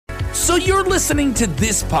So you're listening to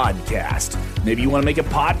this podcast. Maybe you want to make a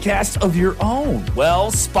podcast of your own.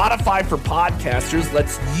 Well, Spotify for Podcasters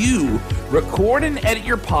lets you record and edit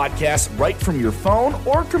your podcast right from your phone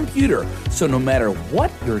or computer. So no matter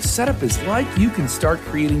what your setup is like, you can start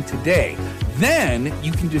creating today. Then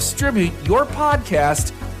you can distribute your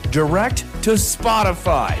podcast direct to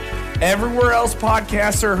Spotify. Everywhere else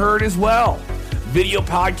podcasts are heard as well. Video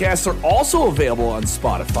podcasts are also available on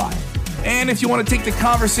Spotify. And if you want to take the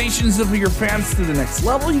conversations of your fans to the next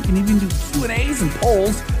level, you can even do Q&As and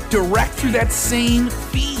polls direct through that same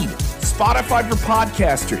feed. Spotify for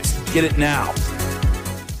Podcasters. Get it now.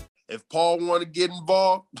 If Paul want to get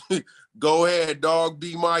involved, go ahead, dog.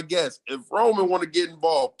 Be my guest. If Roman want to get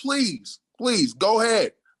involved, please go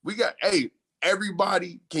ahead.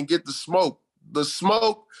 Everybody can get the smoke. The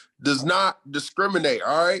smoke does not discriminate,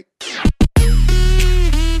 all right?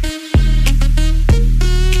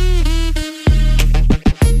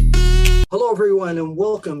 Hello, everyone, and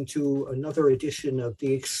welcome to another edition of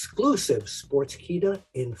the exclusive Sportskeeda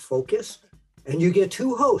in Focus. And you get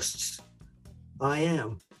two hosts. I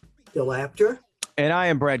am Bill Apter. And I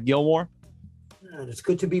am Brad Gilmore. And it's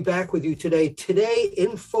good to be back with you today. Today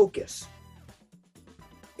in Focus,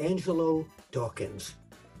 Angelo Dawkins.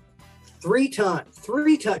 Three-time,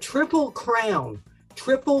 triple crown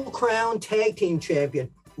tag team champion,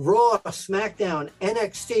 Raw, SmackDown,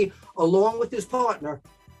 NXT, along with his partner,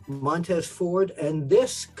 Montez Ford. And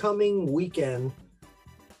this coming weekend,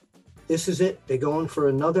 this is it. They're going for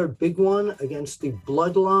another big one against the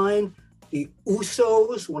Bloodline, the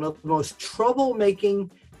Usos, one of the most troublemaking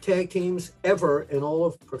tag teams ever in all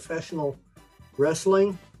of professional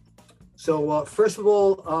wrestling. So first of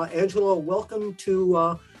all, Angelo, welcome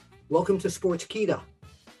to Sportskeeda.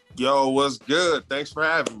 Yo, what's good? Thanks for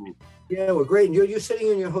having me. Yeah, we're great. And you're sitting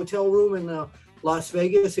in your hotel room in Las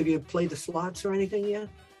Vegas. Have you played the slots or anything yet?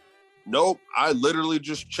 Nope. I literally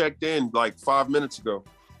just checked in like 5 minutes ago.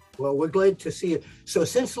 Well, we're glad to see you. So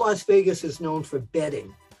since Las Vegas is known for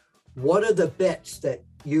betting, what are the bets that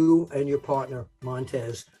you and your partner,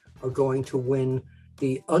 Montez, are going to win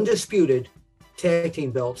the undisputed tag team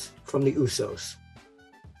belts from the Usos?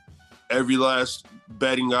 Every last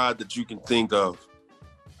betting odd that you can think of.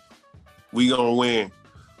 We gonna win.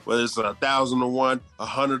 Whether it's 1,000 to 1,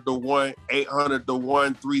 100 to 1, 800 to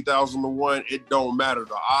 1, 3,000 to 1, it don't matter.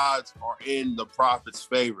 The odds are in the Prophet's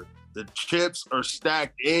favor. The chips are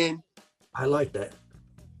stacked in. I like that.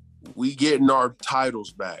 We getting our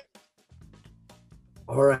titles back.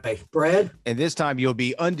 All right, Brad. And this time you'll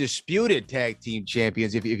be undisputed tag team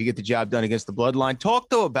champions if you get the job done against the Bloodline. Talk,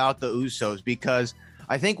 though, about the Usos, because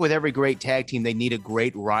I think with every great tag team, they need a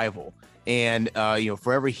great rival. And,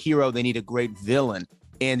 for every hero, they need a great villain.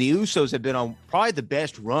 And the Usos have been on probably the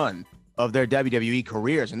best run of their WWE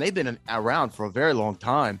careers. And they've been around for a very long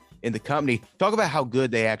time in the company. Talk about how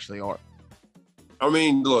good they actually are. I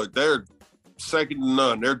mean, look, they're second to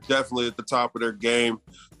none. They're definitely at the top of their game.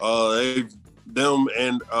 Them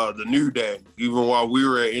and the New Day, even while we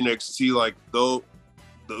were at NXT, like though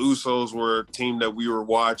the Usos were a team that we were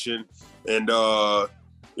watching. And, you know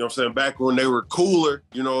what I'm saying, back when they were cooler,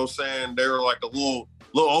 you know what I'm saying, they were like a little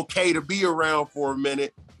okay to be around for a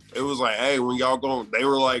minute. It was like, hey, when y'all going, they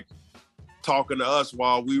were like talking to us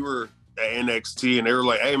while we were at NXT, and they were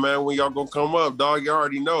like, hey, man, when y'all gonna come up, dog, you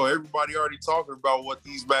already know. Everybody already talking about what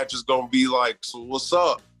these matches gonna be like. So what's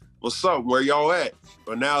up? Where y'all at?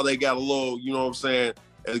 But now they got a little, you know what I'm saying,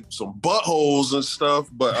 some buttholes and stuff.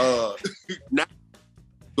 But now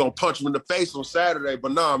gonna punch them in the face on Saturday.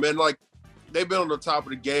 But nah, man, like they've been on the top of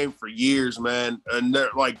the game for years, man. And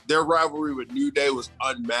their rivalry with New Day was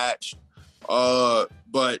unmatched.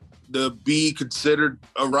 But to be considered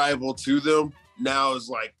a rival to them now is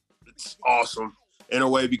like, it's awesome in a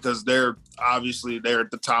way, because they're at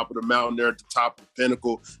the top of the mountain. They're at the top of the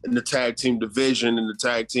pinnacle in the tag team division and the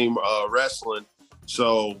tag team wrestling.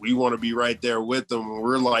 So we want to be right there with them.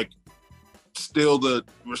 We're like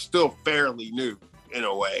we're still fairly new in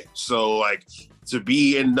a way. So like to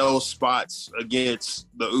be in those spots against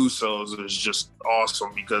the Usos is just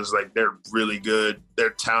awesome, because like they're really good. They're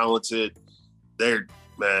talented. They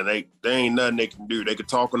ain't nothing they can do. They can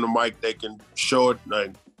talk on the mic. They can show it.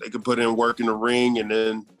 Like they can put in work in the ring, and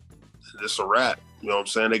then it's a wrap. You know what I'm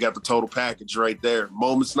saying? They got the total package right there.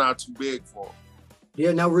 Moment's not too big for them.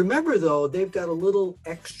 Yeah, now remember, though, they've got a little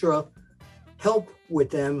extra help with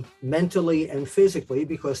them mentally and physically,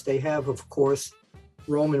 because they have, of course,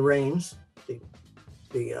 Roman Reigns,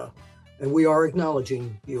 and we are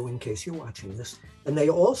acknowledging you in case you're watching this. And they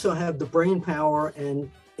also have the brain power and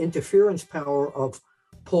interference power of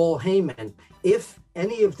Paul Heyman. If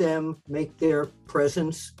any of them make their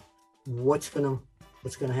presence, what's going to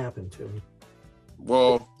What's going to happen to him?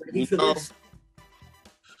 Well,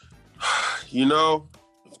 you know,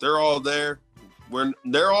 if they're all there, when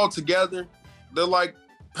they're all together, they're like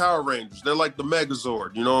Power Rangers. They're like the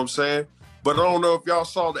Megazord, you know what I'm saying? But I don't know if y'all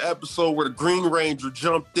saw the episode where the Green Ranger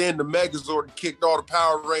jumped in the Megazord and kicked all the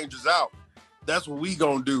Power Rangers out. That's what we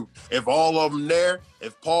gonna do. If all of them there,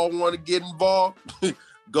 if Paul want to get involved,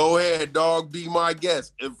 go ahead, dog, be my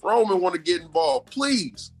guest. If Roman want to get involved,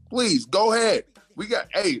 please, go ahead.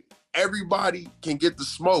 Everybody can get the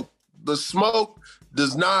smoke. The smoke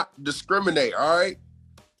does not discriminate, all right?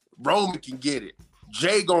 Roman can get it.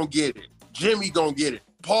 Jay gonna get it. Jimmy gonna get it.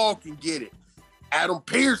 Paul can get it. Adam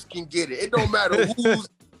Pearce can get it. It don't matter who's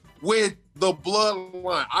with the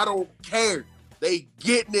bloodline. I don't care. They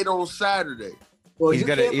getting it on Saturday. Well, he's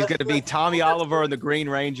gonna be Tommy Oliver and the Green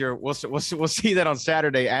Ranger. We'll see that on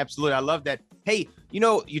Saturday. Absolutely, I love that. Hey, you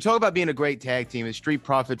know, you talk about being a great tag team. The Street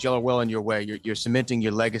Profits, y'all are well on your way. You're cementing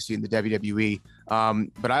your legacy in the WWE.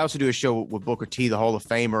 But I also do a show with Booker T, the Hall of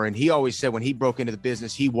Famer, and he always said when he broke into the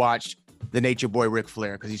business, he watched the Nature Boy Ric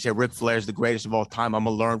Flair, because he said Ric Flair is the greatest of all time. I'm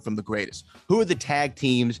gonna learn from the greatest. Who are the tag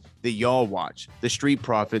teams that y'all watch, the Street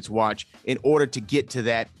Profits watch, in order to get to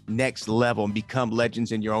that next level and become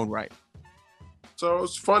legends in your own right? So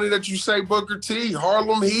it's funny that you say Booker T.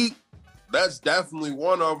 Harlem Heat, that's definitely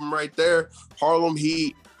one of them right there. Harlem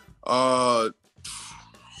Heat, Hardy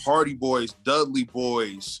Boys, Dudley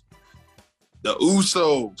Boys, the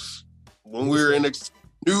Usos. When we were in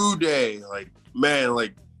New Day,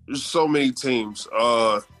 there's so many teams.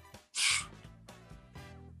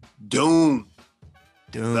 Doom.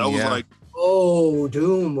 That was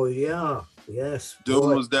Doom. Well, yeah. Yes.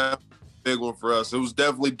 Doom was definitely a big one for us. It was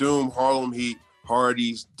definitely Doom, Harlem Heat,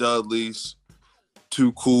 Hardys, Dudleys,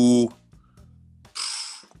 Too Cool.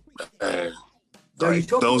 Man. You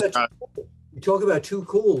talk about Too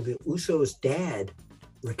Cool. The Usos' dad,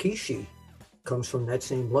 Rikishi, comes from that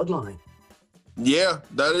same bloodline. Yeah,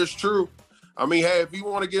 that is true. I mean, hey, if he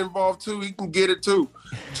want to get involved too, he can get it too.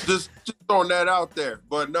 Just throwing that out there.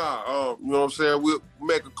 But you know what I'm saying? We'll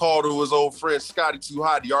make a call to his old friend Scotty Too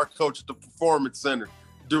Hotty, our coach at the Performance Center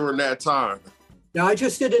during that time. Now, I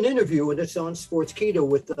just did an interview with us on Sports Keto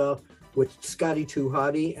with Scotty Too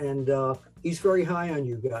Hotty, and he's very high on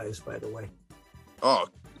you guys, by the way. Oh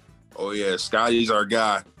yeah, Scotty's our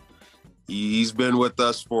guy. He's been with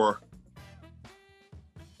us for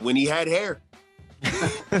when he had hair.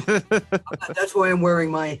 That's why I'm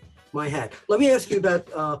wearing my hat. Let me ask you about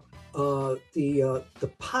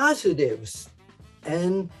the positives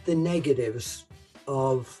and the negatives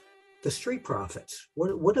of the Street Profits.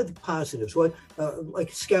 What are the positives? What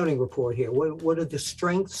like a scouting report here? What are the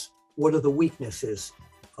strengths? What are the weaknesses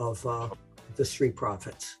of the Street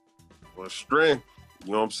Profits? Well, strength,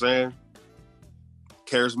 you know what I'm saying?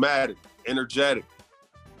 Charismatic, energetic,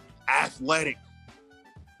 athletic,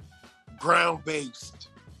 ground-based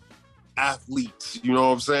athletes, you know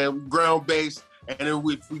what I'm saying? Ground-based, and then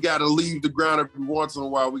if we got to leave the ground every once in a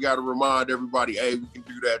while, we got to remind everybody, hey, we can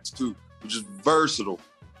do that too. We're just versatile.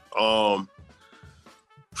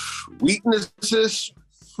 Weaknesses?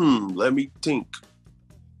 Let me think.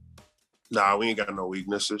 Nah, we ain't got no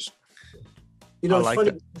weaknesses. You know, it's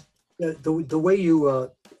funny, the way you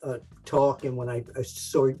talk, and when I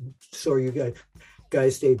saw you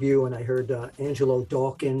guys debut, and I heard Angelo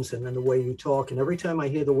Dawkins, and then the way you talk, and every time I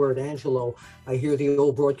hear the word Angelo, I hear the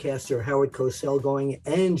old broadcaster Howard Cosell going,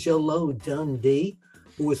 Angelo Dundee,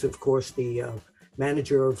 who was, of course, the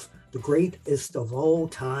manager of the greatest of all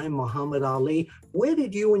time, Muhammad Ali. Where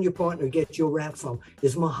did you and your partner get your rap from?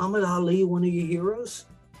 Is Muhammad Ali one of your heroes?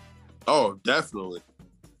 Oh, definitely.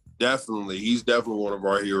 Definitely. He's definitely one of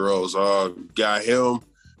our heroes. Got him,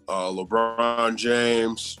 LeBron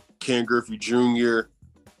James, Ken Griffey Jr.,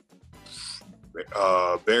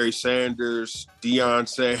 Barry Sanders, Deion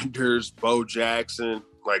Sanders, Bo Jackson,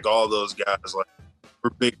 like all those guys. Like,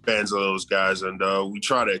 we're big fans of those guys, and we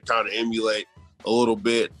try to kind of emulate a little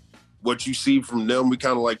bit what you see from them. We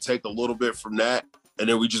kind of like take a little bit from that, and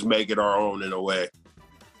then we just make it our own in a way.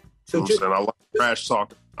 So you know what I'm saying? I like trash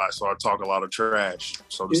talk, so I talk a lot of trash.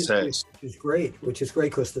 So does Tez. Which is great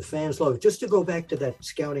because the fans love it. Just to go back to that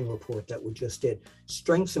scouting report that we just did,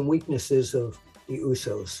 strengths and weaknesses of the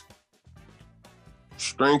Usos.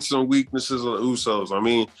 Strengths and weaknesses of the Usos. I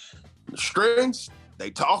mean, strengths, they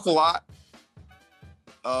talk a lot.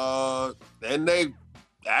 And they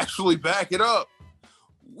actually back it up.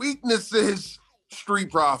 Weaknesses, Street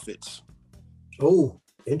Profits. Oh,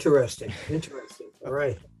 interesting. All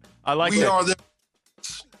right. I like that.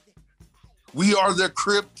 We are the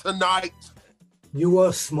kryptonite. You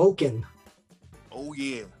are smoking. Oh,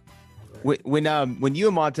 yeah. All When you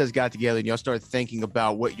and Montez got together and y'all started thinking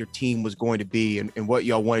about what your team was going to be and what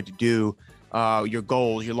y'all wanted to do, your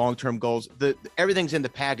goals, your long-term goals, everything's in the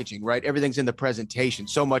packaging, right? Everything's in the presentation.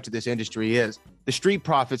 So much of this industry is. The Street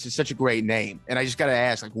Profits is such a great name. And I just got to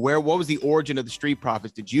ask, like, what was the origin of the Street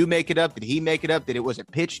Profits? Did you make it up? Did he make it up? Was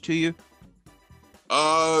it pitched to you?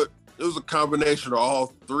 It was a combination of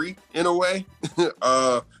all three in a way.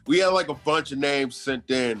 We had like a bunch of names sent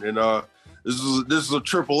in, and this is a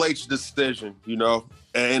Triple H decision, you know,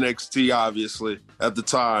 at NXT obviously at the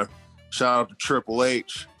time. Shout out to Triple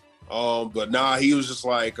H. But nah, he was just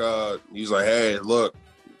like, he's like, hey, look,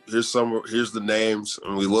 here's the names,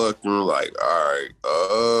 and we looked and we're like, all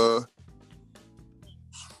right,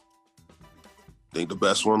 think the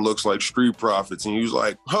best one looks like Street Profits, and he was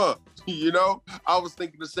like, huh. You know, I was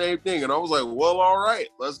thinking the same thing, and I was like, well, all right,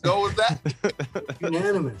 let's go with that.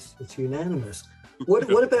 It's unanimous.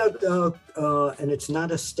 What about, and it's not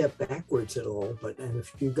a step backwards at all, and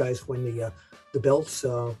if you guys win the belts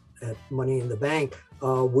at Money in the Bank,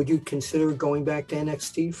 would you consider going back to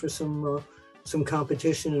NXT for some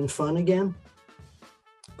competition and fun again?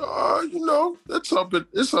 You know, it's up in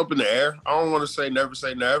the air. I don't want to say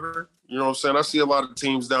never. You know what I'm saying? I see a lot of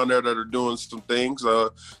teams down there that are doing some things.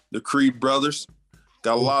 The Creed brothers,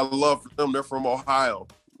 got a lot of love for them. They're from Ohio,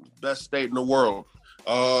 best state in the world.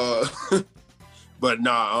 But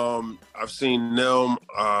nah, I've seen them,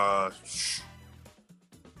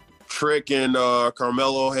 Trick and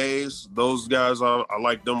Carmelo Hayes. Those guys, I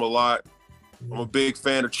like them a lot. I'm a big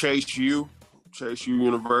fan of Chase U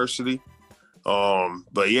University.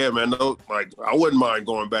 But yeah, man, I wouldn't mind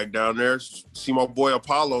going back down there. See my boy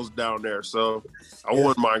Apollo's down there, so I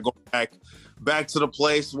wouldn't mind going back to the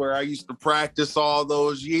place where I used to practice all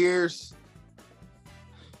those years.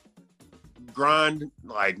 Grind,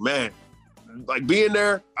 man, being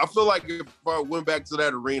there. I feel like if I went back to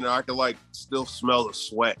that arena, I could still smell the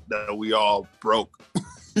sweat that we all broke.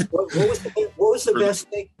 What was the best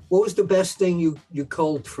thing? What was the best thing you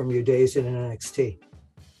culled from your days in NXT?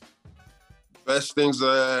 Best things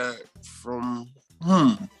from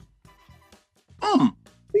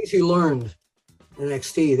things you learned in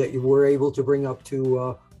NXT that you were able to bring up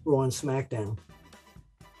to Raw and SmackDown.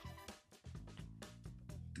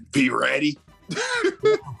 Be ready.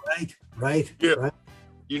 Right. Yeah. Right.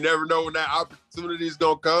 You never know when that opportunity is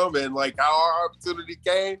gonna come, and how our opportunity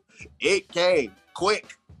came, it came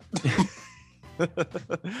quick,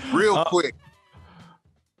 real quick.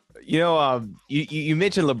 You know, you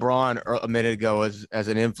mentioned LeBron a minute ago as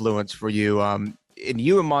an influence for you. And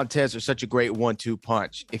you and Montez are such a great 1-2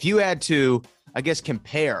 punch. If you had to, I guess,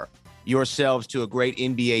 compare yourselves to a great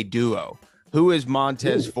NBA duo, who is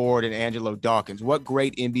Montez Ford and Angelo Dawkins? What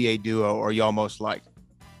great NBA duo are y'all most like?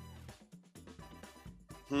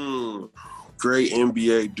 Great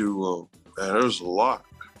NBA duo. Man, there's a lot.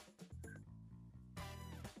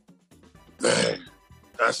 Man,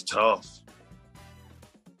 that's tough.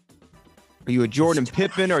 Are you a Jordan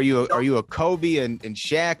Pippen? Are you a Kobe and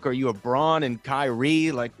Shaq? Are you a Bron and Kyrie?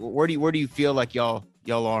 Where do you feel like y'all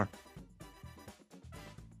are?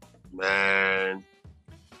 Man,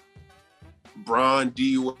 Bron,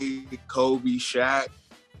 D-Wade, Kobe, Shaq.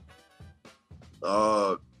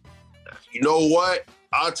 You know what?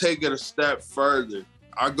 I'll take it a step further.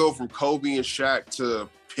 I go from Kobe and Shaq to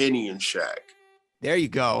Penny and Shaq. There you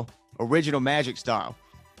go. Original Magic style.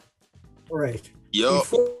 All right. Yup.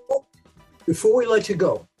 Before we let you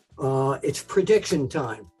go, it's prediction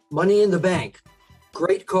time. Money in the Bank.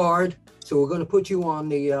 Great card. So we're going to put you on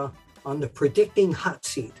the predicting hot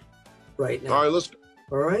seat right now. All right, let's go.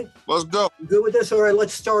 All right? Let's go. You good with this? All right,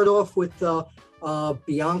 let's start off with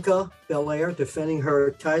Bianca Belair defending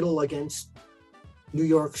her title against New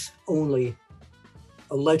York's only,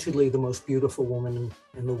 allegedly the most beautiful woman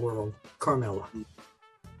in the world, Carmella.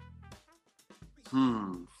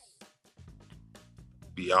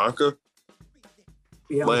 Bianca.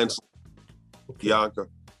 Lance. Okay. Bianca.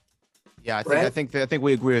 Yeah, I think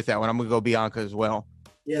we agree with that one. I'm gonna go Bianca as well.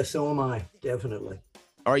 Yeah, so am I. Definitely.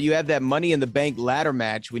 All right, you have that Money in the Bank ladder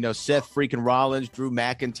match. We know Seth freaking Rollins, Drew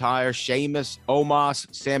McIntyre, Sheamus,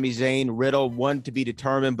 Omos, Sami Zayn, Riddle. One to be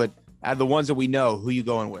determined, but out of the ones that we know, who you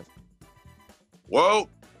going with? Well,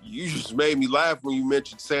 you just made me laugh when you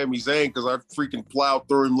mentioned Sami Zayn because I freaking plowed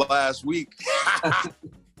through him last week.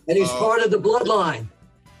 And he's part of the bloodline.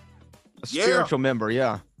 A spiritual member,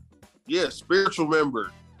 yeah. Yeah, spiritual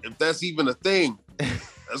member. If that's even a thing.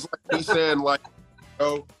 That's like me saying,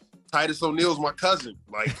 Titus O'Neil's my cousin.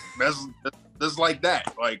 That's like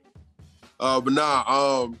that. But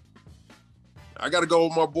nah, I got to go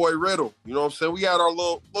with my boy Riddle. You know what I'm saying? We had our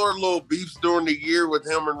little beefs during the year with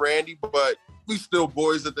him and Randy, but we still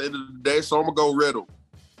boys at the end of the day, so I'm gonna go Riddle.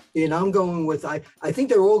 And I'm going with I think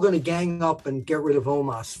they're all going to gang up and get rid of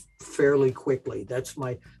Omos fairly quickly. That's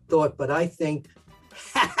my thought. But I think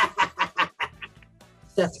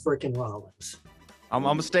Seth freaking Rollins. I'm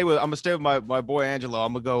gonna stay with my boy Angelo.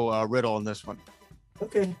 I'm gonna go Riddle on this one.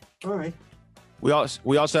 Okay, all right. We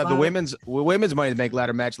also have the women's Money in the Bank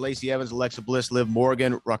ladder match: Lacey Evans, Alexa Bliss, Liv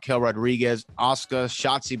Morgan, Raquel Rodriguez, Asuka,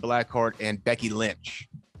 Shotzi Blackheart, and Becky Lynch.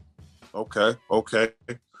 Okay.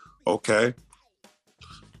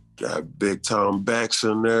 Got Big Tom Bex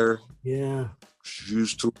in there. Yeah. She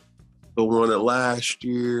used to the one it last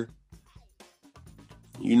year.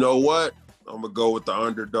 You know what? I'm gonna go with the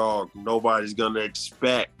underdog. Nobody's gonna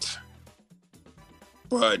expect.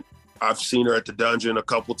 But I've seen her at the dungeon a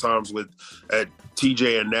couple times at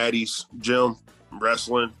TJ and Natty's gym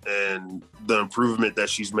wrestling, and the improvement that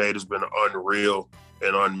she's made has been unreal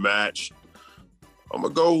and unmatched. I'm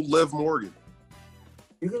gonna go Liv Morgan.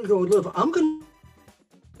 You're gonna go with Liv. I'm gonna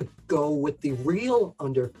go with the real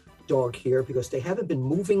underdog here because they haven't been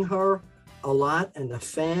moving her a lot, and the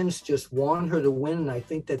fans just want her to win. And I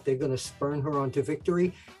think that they're going to spurn her on to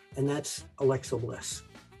victory, and that's Alexa Bliss.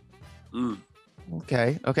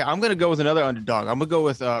 Okay. I'm going to go with another underdog. I'm going to go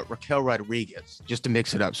with Raquel Rodriguez just to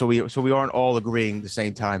mix it up, so we aren't all agreeing at the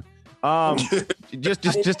same time. Just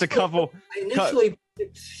a couple. I initially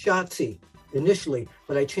picked Shotzi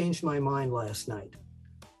but I changed my mind last night.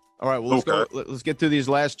 All right, well, let's get through these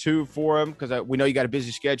last two for him because we know you got a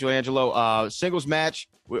busy schedule, Angelo. Singles match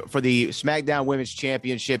for the SmackDown Women's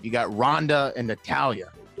Championship. You got Ronda and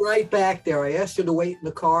Natalya. Right back there. I asked her to wait in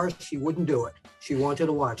the car. She wouldn't do it. She wanted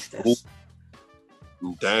to watch this.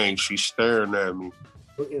 Dang, she's staring at me.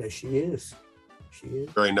 Look at her. She is.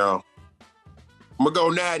 Right now. I'm going to go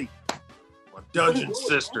Natty. My dungeon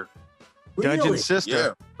sister. Really? Dungeon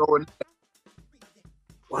sister? Yeah.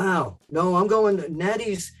 Wow. No, I'm going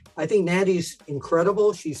Natty's. I think Natty's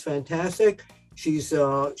incredible. She's fantastic. She's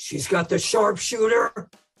got the sharpshooter,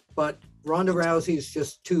 but Ronda Rousey's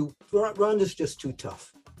Ronda's just too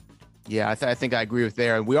tough. Yeah, I think I agree with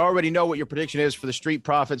there. And we already know what your prediction is for the Street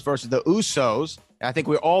Profits versus the Usos. I think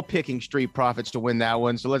we're all picking Street Profits to win that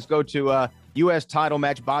one. So let's go to U.S. title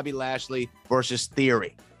match: Bobby Lashley versus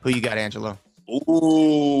Theory. Who you got, Angelo?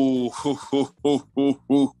 Ooh.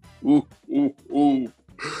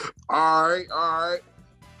 All right.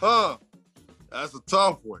 Huh. That's a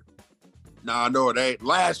tough one. Nah, no, it ain't.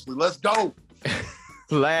 Lashley, let's go.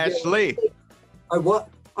 Lashley. I'm going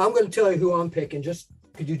to tell you who I'm picking. Just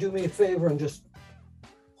could you do me a favor and just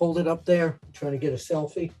hold it up there? I'm trying to get a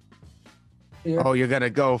selfie here. Oh, you're going to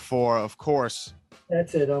go for, of course.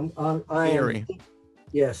 That's it. Theory.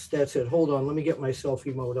 Yes, that's it. Hold on. Let me get my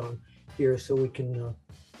selfie mode on here so we can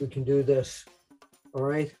do this. All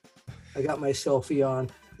right. I got my selfie on.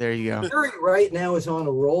 There you go. Theory right now is on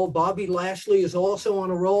a roll. Bobby Lashley is also on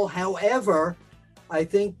a roll. However, I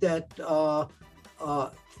think that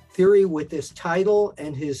Theory with this title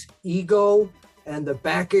and his ego and the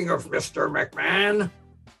backing of Mr. McMahon,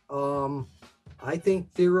 I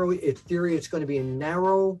think Theory, it's going to be a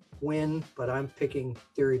narrow win, but I'm picking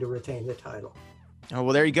Theory to retain the title. Oh,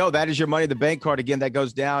 well, there you go. That is your Money in the Bank card. Again, that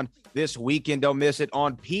goes down this weekend. Don't miss it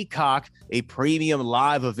on Peacock, a premium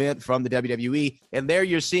live event from the WWE. And there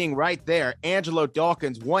you're seeing right there, Angelo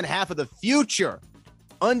Dawkins, one half of the future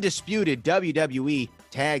undisputed WWE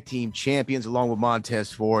Tag Team Champions, along with Montez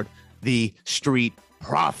Ford, the Street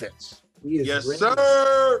Profits. Yes, ready.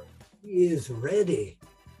 Sir. He is ready.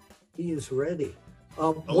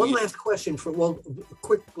 Last question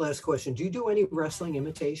quick last question. Do you do any wrestling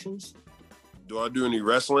imitations? Do I do any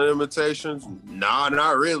wrestling imitations? Nah,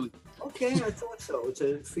 not really. Okay, I thought so. It's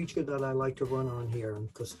a feature that I like to run on here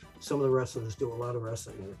because some of the wrestlers do a lot of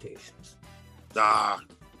wrestling imitations. Nah,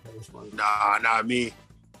 not me.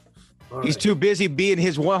 He's too busy being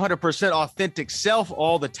his 100% authentic self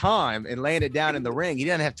all the time and laying it down in the ring. He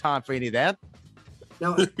doesn't have time for any of that.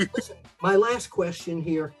 Now, listen, my last question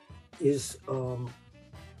here is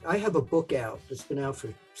I have a book out that's been out for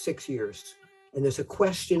 6 years. And there's a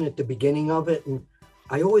question at the beginning of it. And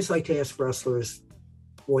I always like to ask wrestlers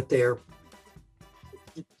what the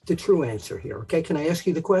true answer here. Okay. Can I ask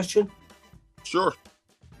you the question? Sure.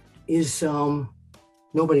 Is,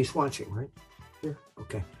 nobody's watching, right? Here?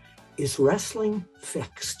 Okay. Is wrestling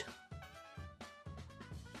fixed?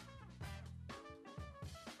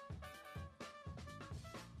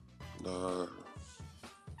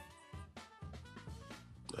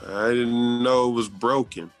 I didn't know it was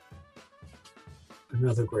broken.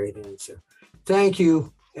 Another great answer. Thank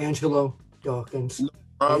you, Angelo Dawkins.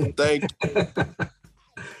 Thank you.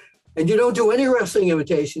 And you don't do any wrestling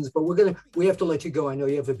imitations, but we have to let you go. I know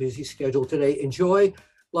you have a busy schedule today. Enjoy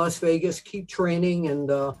Las Vegas. Keep training, and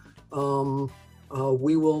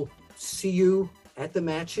we will see you at the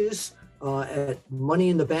matches at Money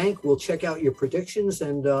in the Bank. We'll check out your predictions,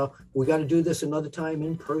 and we got to do this another time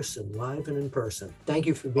in person, live and in person. Thank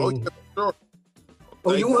you for being here. Sure.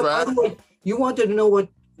 Oh, by the way, you wanted to know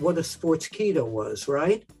what a sports keto was,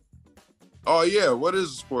 right? Oh yeah, what is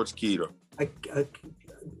a sports keto?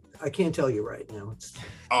 I can't tell you right now. It's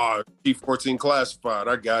G14 classified.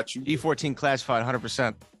 I got you. G14 classified,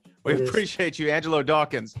 100%. We appreciate you, Angelo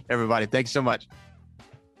Dawkins. Everybody, thanks so much.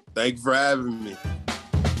 Thank you for having me.